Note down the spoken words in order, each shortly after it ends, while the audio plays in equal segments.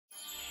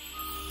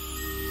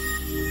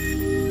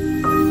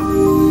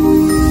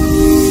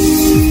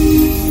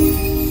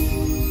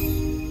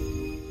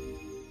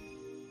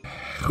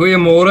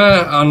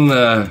Goeiemôre aan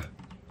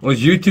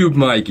ons YouTube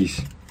maatjies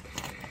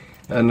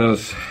en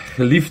ons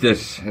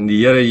geliefdes in die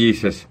Here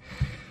Jesus.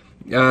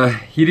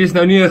 Hier is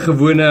nou nie 'n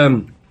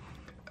gewone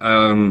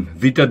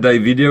Vita Day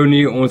video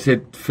nie. Ons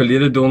het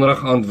verlede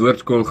donderdag aand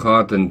woordskool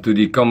gehad en toe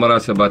die kamera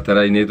se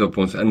battery net op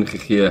ons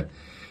ingegee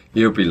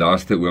hier op die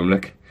laaste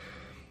oomblik.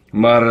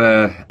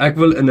 Maar ek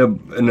wil in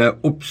 'n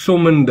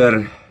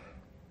opsommender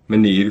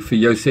manier vir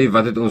jou sê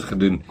wat het ons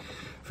gedoen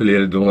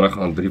verlede donderdag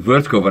aand by die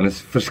woordskool, want dit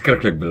is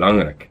verskriklik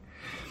belangrik.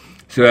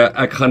 So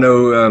ek gaan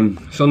nou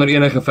sonder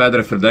enige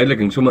verdere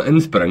verduideliking sommer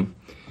inspring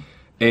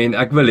en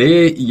ek wil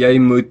hê jy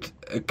moet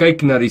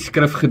kyk na die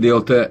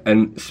skrifgedeelte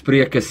in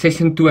Spreuke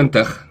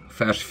 26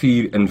 vers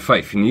 4 en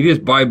 5. En hierdie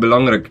is baie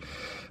belangrik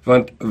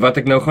want wat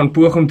ek nou gaan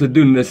poog om te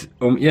doen is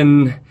om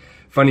een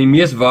van die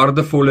mees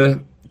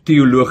waardevolle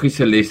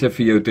teologiese lesse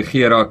vir jou te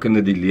gee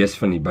rakende die lees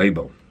van die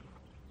Bybel.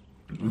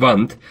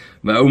 Want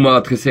my ouma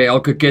het gesê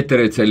elke ketter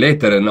het sy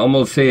letter en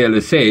almal sê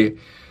hulle sê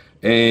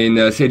en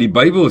sê die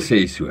Bybel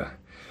sê so.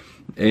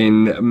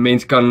 En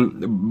mens kan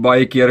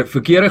baie keer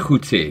verkeerde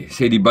goed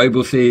sê die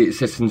Bybel sê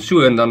sis en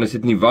so en dan is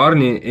dit nie waar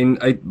nie en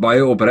uit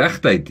baie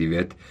opregtheid, jy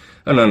weet.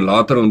 En dan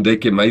later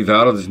ontdek jy my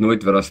wêreld is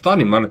nooit wat daar staan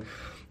nie, maar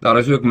daar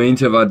is ook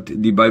mense wat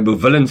die Bybel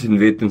willens en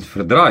wetens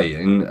verdraai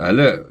en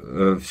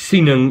hulle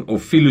siening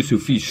of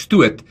filosofie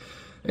stoot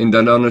en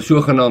dan 'n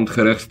sogenaamd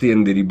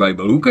gerigsteen deur die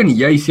Bybel. Hoe kan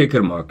jy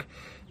seker maak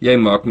jy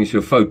maak nie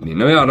so fout nie?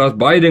 Nou ja, daar's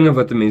baie dinge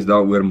wat 'n mens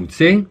daaroor moet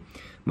sê.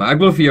 Maar ek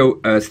wil vir jou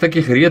 'n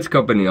stukkie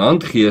gereedskap in die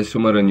hand gee,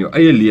 sommer in jou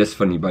eie lees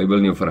van die Bybel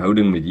en jou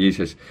verhouding met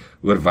Jesus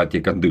oor wat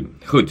jy kan doen.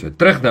 Goed, so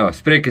terug na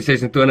Spreuke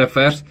 26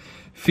 vers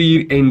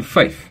 4 en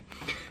 5.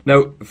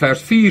 Nou,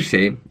 vers 4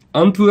 sê,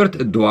 antwoord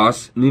 'n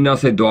dwaas nie na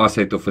sy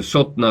dwaasheid of 'n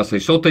sot na sy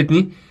sotheid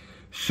nie,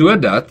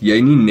 sodat jy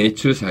nie net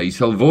soos hy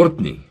sal word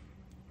nie.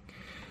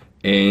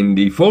 En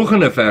die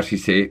volgende versie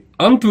sê,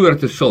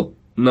 antwoord 'n sot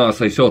na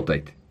sy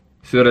sotheid,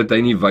 sodat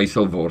hy nie wys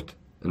sal word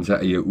in sy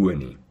eie oë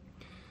nie.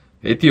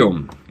 Het jy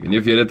hom? Ek weet nie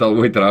of jy dit al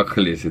ooit raak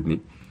gelees het nie.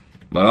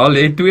 Maar al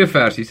het twee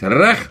versies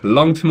reg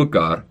langs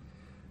mekaar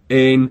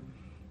en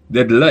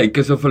dit lyk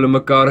asof hulle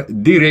mekaar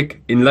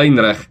direk en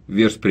lynreg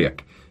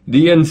weerspreek.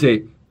 Die een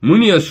sê,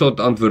 moenie 'n sot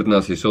antwoord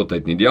na sy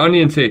sotheid nie. Die ander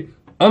een sê,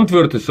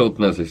 antwoord 'n sot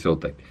na sy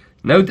sotheid.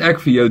 Nou het ek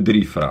vir jou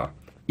 3 vrae.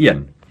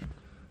 1.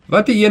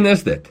 Watter een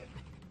is dit?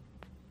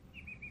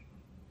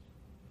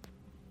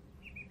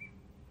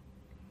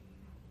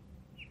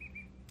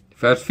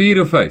 Vers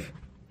 4 of 5?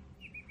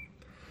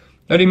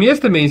 Nou die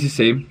meeste mense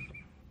sê,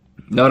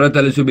 nadat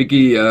hulle so 'n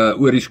bietjie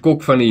oor die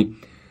skok van die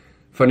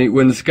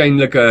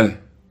oënskynlike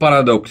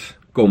paradoks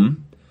kom,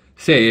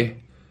 sê,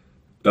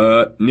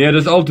 nee,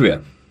 dis al twee.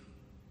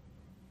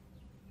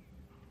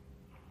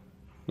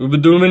 Hoe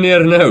bedoel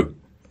meneer nou?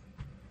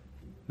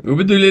 Hoe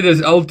bedoel jy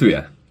dis al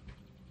twee?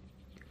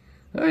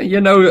 Jy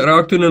nou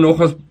raak toe nog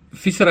as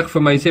vieserig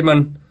vir my en sê,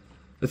 man,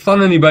 dit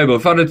staan in die Bybel,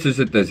 vat dit soos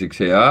dit is. Ek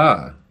sê,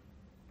 ja,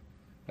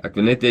 ek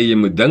wil net hê jy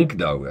moet dink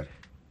daaroor.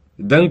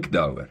 Dink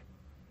daaroor.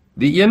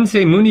 Die een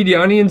sê moenie, die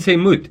ander een sê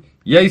moet.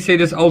 Jy sê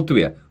dis al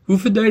twee. Hoe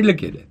verduidelik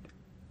jy dit?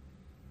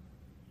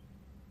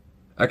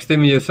 Ek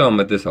stem met jou saam,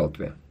 dit is al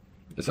twee.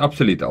 Dis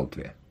absoluut al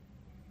twee.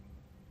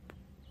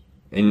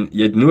 En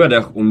jy het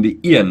nodig om die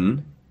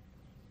een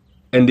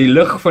in die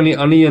lig van die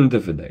ander een te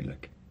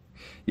verduidelik.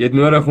 Jy het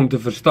nodig om te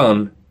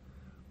verstaan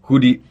hoe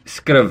die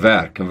skrif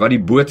werk en wat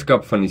die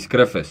boodskap van die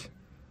skrif is.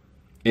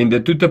 En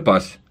dit toe te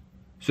pas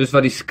soos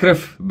wat die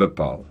skrif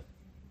bepaal.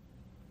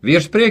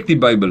 Weerspreek die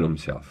Bybel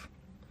homself?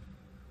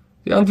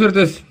 Die antwoord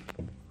is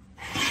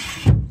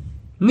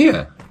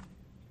nee.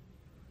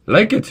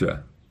 Lyk dit so?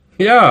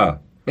 Ja,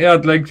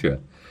 dit lyk so.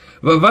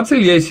 Wat sal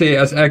jy sê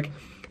as ek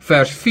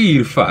vers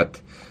 4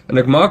 vat en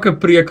ek maak 'n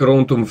preek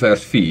rondom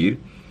vers 4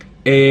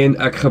 en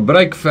ek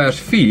gebruik vers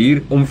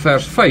 4 om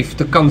vers 5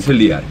 te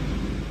kanselleer?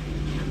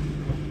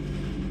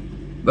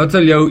 Wat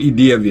sal jou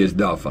idee wees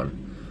daarvan?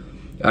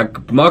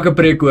 Ek maak 'n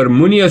preek oor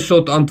moenie 'n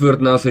sot antwoord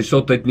na sy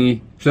sotheid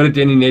nie, sodat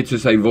jy nie net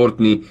soos hy word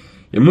nie.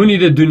 Jy moenie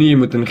dit doen nie, jy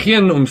moet in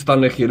geen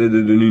omstandighede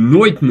dit doen nie,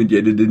 nooit moet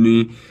jy dit doen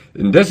nie,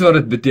 en dis wat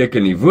dit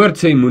beteken, die woord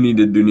sê moenie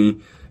dit doen nie,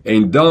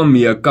 en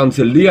daarmee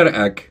kanselleer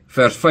ek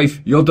vers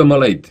 5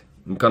 heeltemal uit.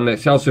 En kan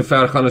selfs so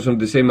ver gaan as om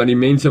te sê, maar die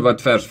mense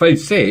wat vers 5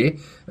 sê,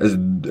 is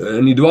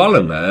in die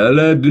dwaaling,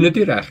 hulle doen dit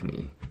nie reg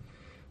nie.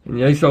 En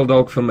jy sal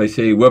dalk vir my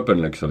sê,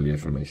 hopelik sal jy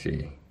vir my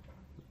sê,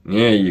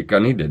 nee, jy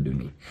kan nie dit doen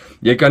nie.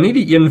 Jy kan nie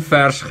die een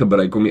vers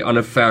gebruik om die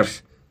ander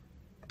vers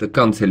te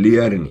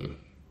kanselleer nie.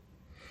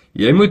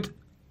 Jy moet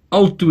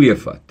al twee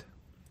vat.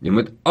 Jy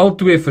moet al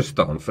twee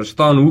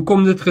verstaan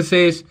hoekom dit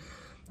gesê is,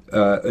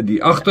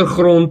 die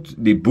agtergrond,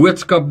 die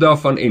boodskap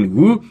daarvan en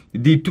hoe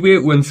die twee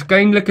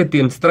oënskynlike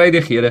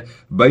teenstrydighede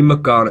by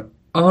mekaar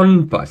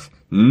aanpas,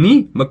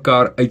 nie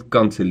mekaar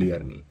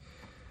uitkanselleer nie.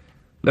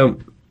 Nou,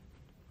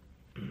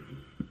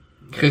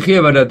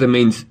 gegee wat dat 'n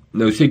mens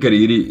nou seker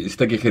hierdie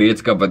stukkie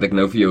gereedskap wat ek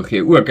nou vir jou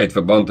gee, ook uit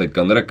verband uit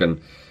kan ruk en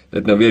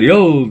dit nou weer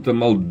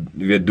heeltemal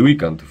weer doei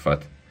kan toe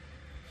vat.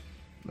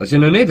 As jy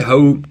nou net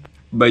hou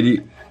by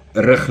die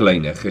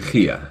riglyne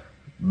gegee,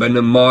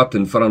 binne maat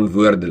en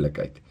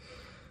verantwoordelikheid,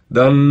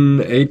 dan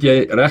het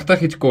jy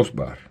regtig iets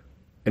kosbaar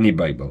in die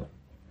Bybel,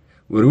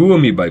 oor hoe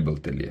om die Bybel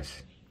te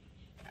lees.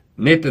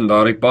 Net in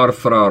daardie paar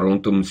vrae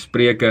rondom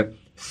Spreuke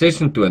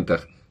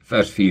 26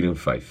 vers 4 en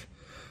 5.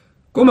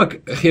 Kom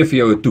ek gee vir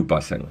jou 'n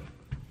toepassing,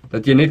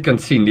 dat jy net kan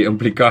sien die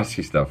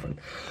implikasies daarvan.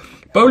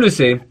 Paulus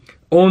sê,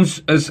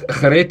 ons is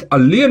gered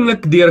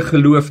alleenlik deur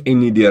geloof en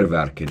nie deur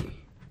werke nie.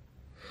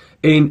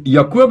 En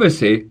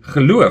Jakobus sê,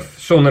 geloof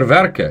sonder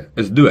werke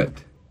is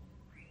dood.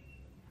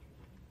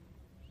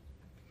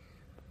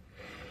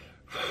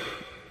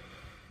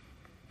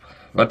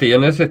 Wat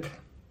een is dit?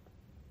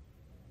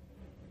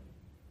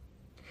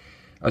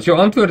 As jou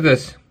antwoord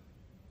is,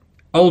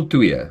 al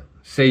twee,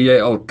 sê jy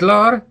al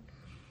klaar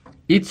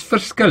iets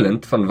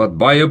verskillend van wat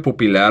baie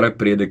populêre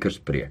predikers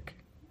preek.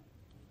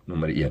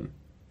 Nommer 1.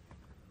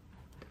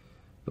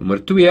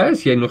 Nommer 2,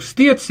 as jy nog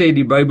steeds sê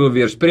die Bybel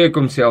weerspreek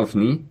homself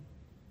nie,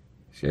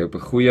 is jy op 'n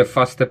goeie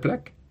vaste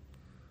plek.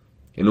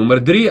 En nommer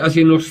 3, as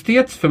jy nog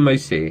steeds vir my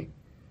sê,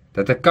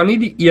 dat ek kan nie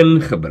die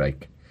een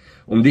gebruik,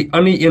 om die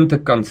ander een te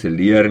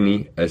kanselleer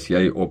nie, is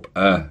jy op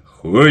 'n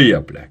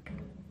goeie plek.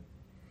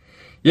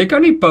 Jy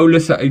kan nie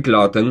Paulus se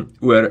uitlating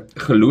oor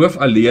geloof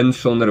alleen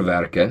sonder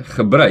werke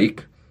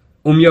gebruik,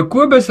 om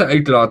Jakobus se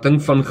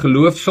uitlating van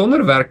geloof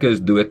sonder werke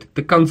is dood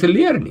te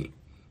kanselleer nie.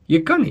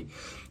 Jy kan nie.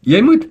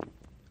 Jy moet,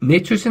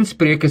 net soos in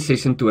Spreuke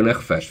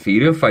 26 vers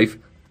 4 en 5,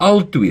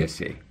 al twee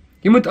sê.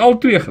 Jy moet al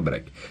twee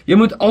gebruik. Jy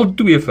moet al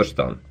twee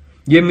verstaan.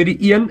 Jy moet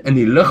die een in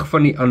die lig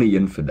van die ander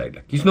een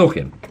verduidelik. Hier's nog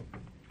een.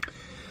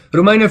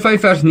 Romeine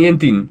 5 vers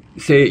 19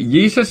 sê,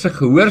 Jesus se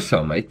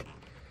gehoorsaamheid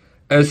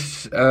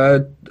is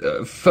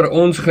vir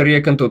ons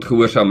gereken tot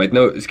gehoorsaamheid.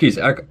 Nou, ekskuus,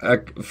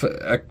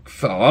 ek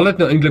verhaal dit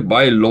nou eintlik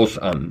baie los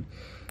aan.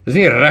 Dis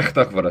nie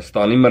regtig wat daar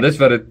staan nie, maar dis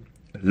wat dit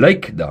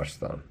lyk daar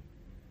staan.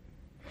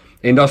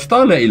 En daar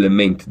staan 'n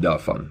element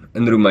daarvan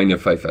in Romeine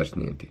 5 vers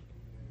 19.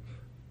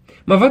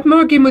 Maar wat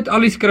maak jy met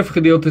al die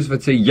skrifgedeeltes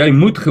wat sê jy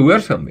moet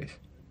gehoorsaam wees?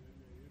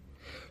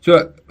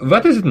 So,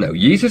 wat is dit nou?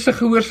 Jesus se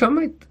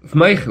gehoorsaamheid of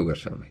my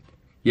gehoorsaamheid?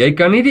 Jy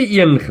kan nie die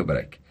een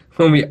gebruik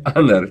om die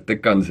ander te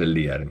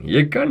kanselleer nie.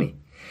 Jy kan nie.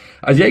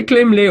 As jy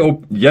klem lê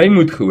op jy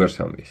moet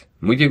gehoorsaam wees,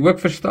 moet jy ook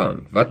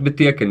verstaan wat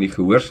beteken die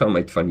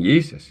gehoorsaamheid van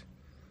Jesus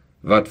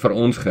wat vir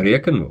ons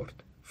gereken word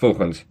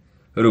volgens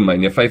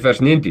Romeine 5 vers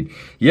 19.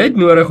 Jy het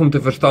nodig om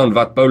te verstaan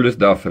wat Paulus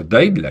daar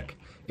verduidelik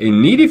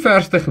en nie die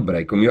vers te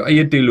gebruik om jou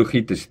eie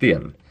teologie te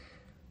steun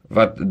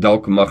wat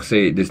dalk mag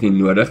sê dis nie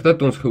nodig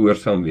dat ons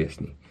gehoorsaam wees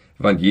nie,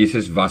 want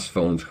Jesus was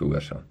vir ons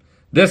gehoorsaam.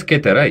 Dis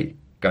kettery,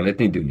 kan dit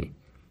nie doen nie.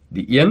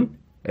 Die een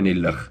in die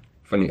lig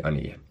van die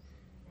ander een.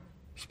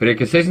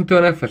 Spreuke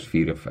 26 vers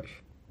 4 en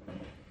 5.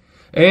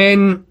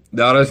 En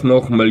daar is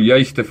nog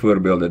miljoeste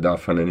voorbeelde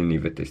daarvan in die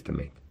Nuwe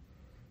Testament.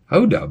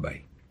 Hou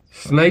daarby.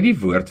 Sny die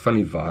woord van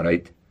die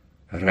waarheid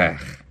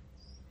reg.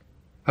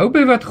 Hou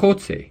by wat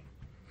God sê.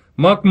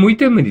 Maak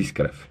moeite met die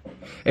skrif.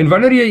 En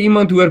wanneer jy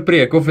iemand hoor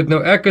preek, of dit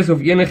nou ek is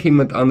of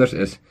enigiemand anders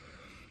is,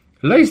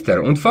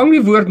 luister, ontvang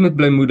die woord met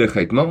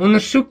blymoedigheid, maar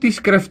ondersoek die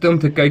skrifte om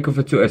te kyk of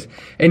dit so is.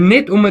 En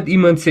net omdat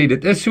iemand sê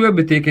dit is so,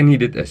 beteken nie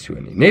dit is so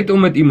nie. Net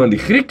omdat iemand die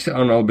Grieks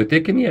aanhaal,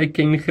 beteken nie hy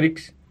ken die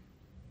Grieks.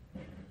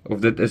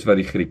 Of dit is wat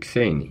die Griek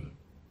sê nie.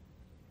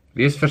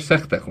 Wees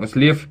versigtig, ons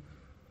leef,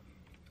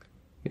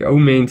 die ou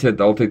mense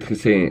het altyd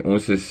gesê,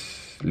 ons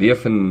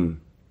leef in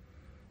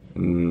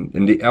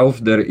die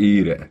 11de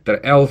ure,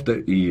 ter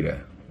 11de ure,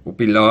 op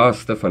die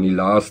laaste van die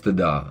laaste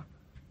dae.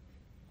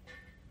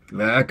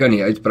 Maar ek kan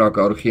nie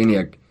uitsprake gee nie,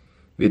 ek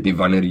weet nie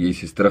wanneer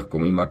Jesus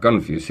terugkom nie, maar kan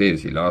vir jou sê,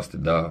 is die laaste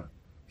dae.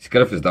 Die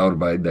skrif is daar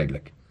baie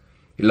duidelik.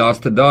 Die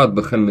laaste dae het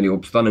begin met die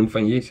opstanding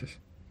van Jesus.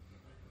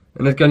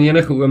 En dit kan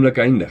enige oomblik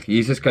eindig.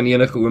 Jesus kan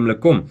enige oomblik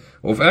kom,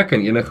 of ek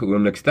kan enige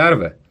oomblik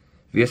sterwe.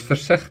 Wees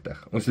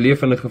versigtig. Ons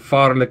leef in 'n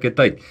gevaarlike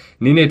tyd.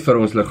 Nie net vir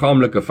ons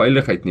liggaamlike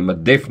veiligheid nie,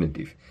 maar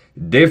definitief.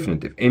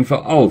 En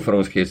veral vir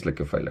ons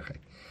geestelike veiligheid.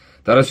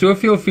 Daar is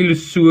soveel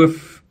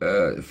filosofe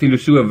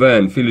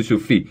en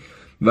filosofie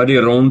wat die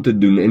rond te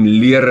doen en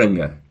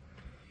leringe.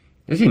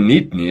 Dis nie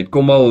nuut nie, dit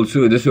kom al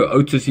so, dis so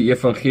oud soos die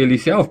evangelie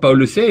self.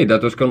 Paulus sê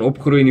dat ons kan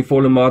opgroei in die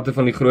volle mate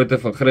van die grootte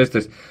van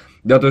Christus,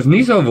 dat ons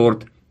nie sal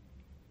word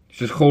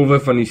soos golwe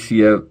van die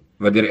see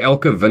wat deur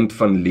elke wind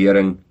van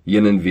lering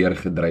heen en weer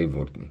gedryf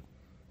word nie.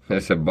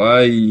 Dis 'n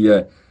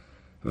baie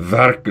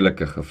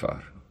werklike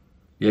gevaar.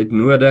 Jy het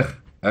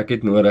nodig, ek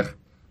het nodig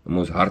om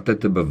ons harte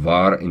te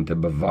bewaar en te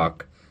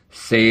bewaak.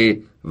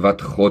 Sê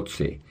wat God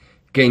sê.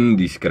 Ken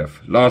die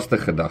skrif. Laaste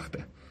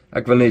gedagte.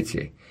 Ek wil net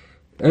sê,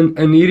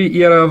 in hierdie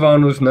era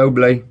waarin ons nou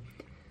bly,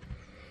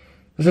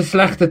 is 'n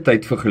slegte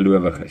tyd vir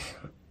gelowiges.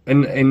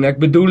 En ek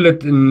bedoel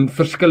dit in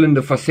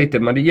verskillende fasette,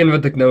 maar die een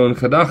wat ek nou in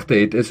gedagte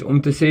het, is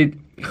om te sê,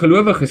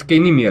 gelowiges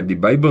ken nie meer die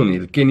Bybel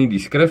nie, ken nie die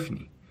skrif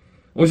nie.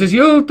 Ons is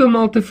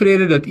heeltemal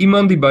tevrede dat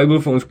iemand die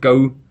Bybel vir ons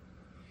kou,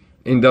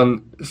 en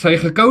dan sy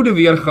gekoude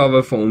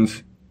weergawe vir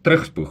ons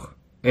terugspoeg,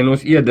 en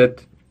ons eet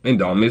dit, en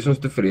daarmee is ons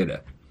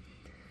tevrede.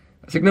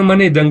 As ek nou maar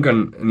net dink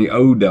aan in die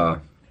ou dae,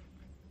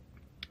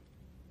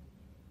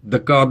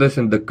 dekades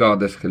en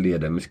dekades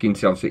gelede, miskien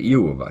selfs 'n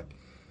eeu of wat,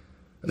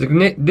 As ek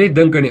net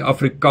dink aan die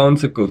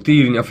Afrikaanse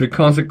kultuur, en die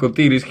Afrikaanse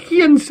kultuur is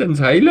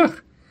geensins heilig,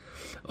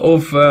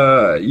 of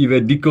jy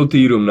weet, die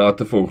kultuur om na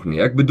te volg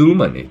nie. Ek bedoel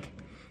maar net,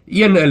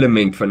 een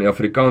element van die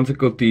Afrikaanse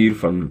kultuur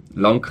van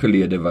lank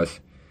gelede was,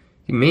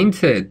 die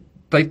mense het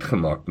tyd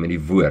gemaak met die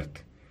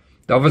woord.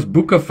 Daar was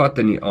boeke vat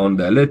in die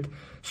aande, hulle het,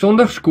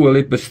 Sondagskool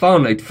het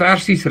bestaan uit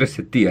versies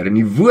resiteer en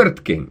die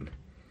woord ken.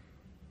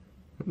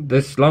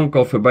 Dis lank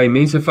al verby,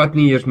 mense vat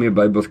nie eers meer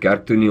Bybels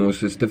kerk toe nie,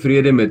 ons is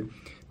tevrede met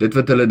dit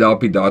wat hulle daar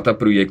op die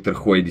dataprojektor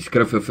gooi, die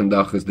skrifte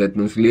vandag is dit,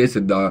 ons lees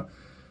dit daar,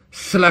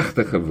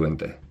 slegte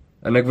gewoonte.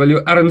 En ek wil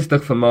jou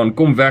ernstig vermaan,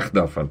 kom weg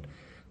daarvan,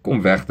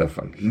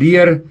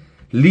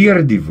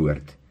 leer die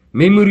woord,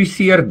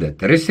 memoriseer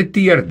dit,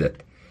 resiteer dit,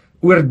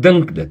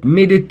 oordink dit,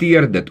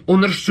 mediteer dit,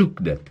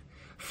 ondersoek dit,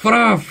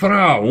 vra,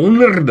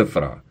 honderde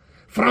vra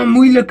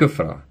moeilike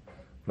vrae.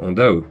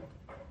 Onthou,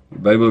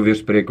 die Bybel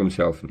weerspreek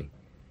homself nie.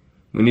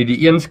 Moenie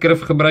die een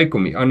skrif gebruik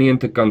om die ander een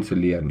te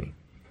kanselleer nie.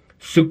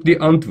 Soek die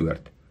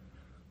antwoord,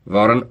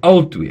 waarin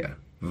albei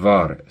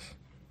waar is.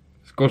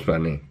 Dis kosbaar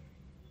nie.